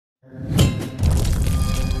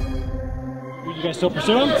You guys still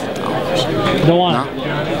pursue him? Don't want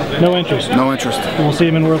him? No interest? No interest. We'll see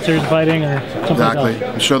him in World Series fighting or something Exactly. like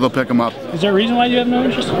that. I'm sure they'll pick him up. Is there a reason why you have no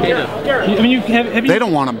interest? I mean, have you... They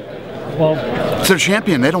don't want him. Well... It's their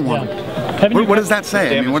champion. They don't want him. What does that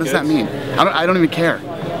say? I mean, what does that mean? I don't even care.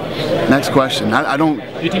 Next question. I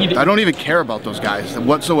don't even care about those guys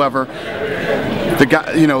whatsoever. The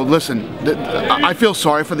guy, you know, listen, I feel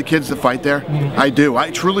sorry for the kids that fight there. I do. I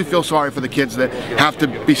truly feel sorry for the kids that have to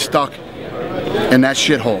be stuck in that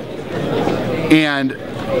shithole. And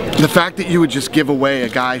the fact that you would just give away a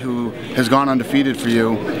guy who has gone undefeated for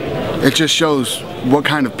you, it just shows what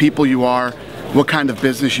kind of people you are, what kind of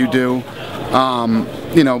business you do.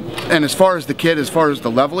 You know, and as far as the kid, as far as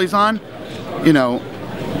the level he's on, you know,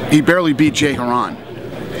 he barely beat Jay Haran.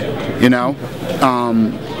 You know,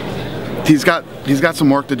 he's got some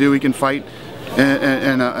work to do. He can fight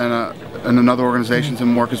in another organization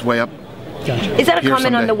and work his way up. Gotcha. Is that a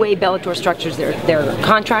comment on the way Bellator structures their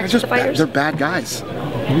contracts with the fighters? They're bad guys.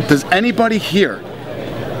 Does anybody here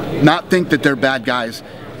not think that they're bad guys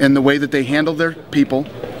in the way that they handle their people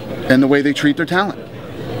and the way they treat their talent?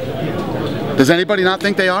 Does anybody not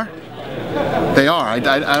think they are? They are. I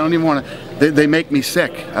don't even want to. They make me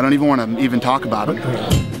sick. I don't even want to even talk about it.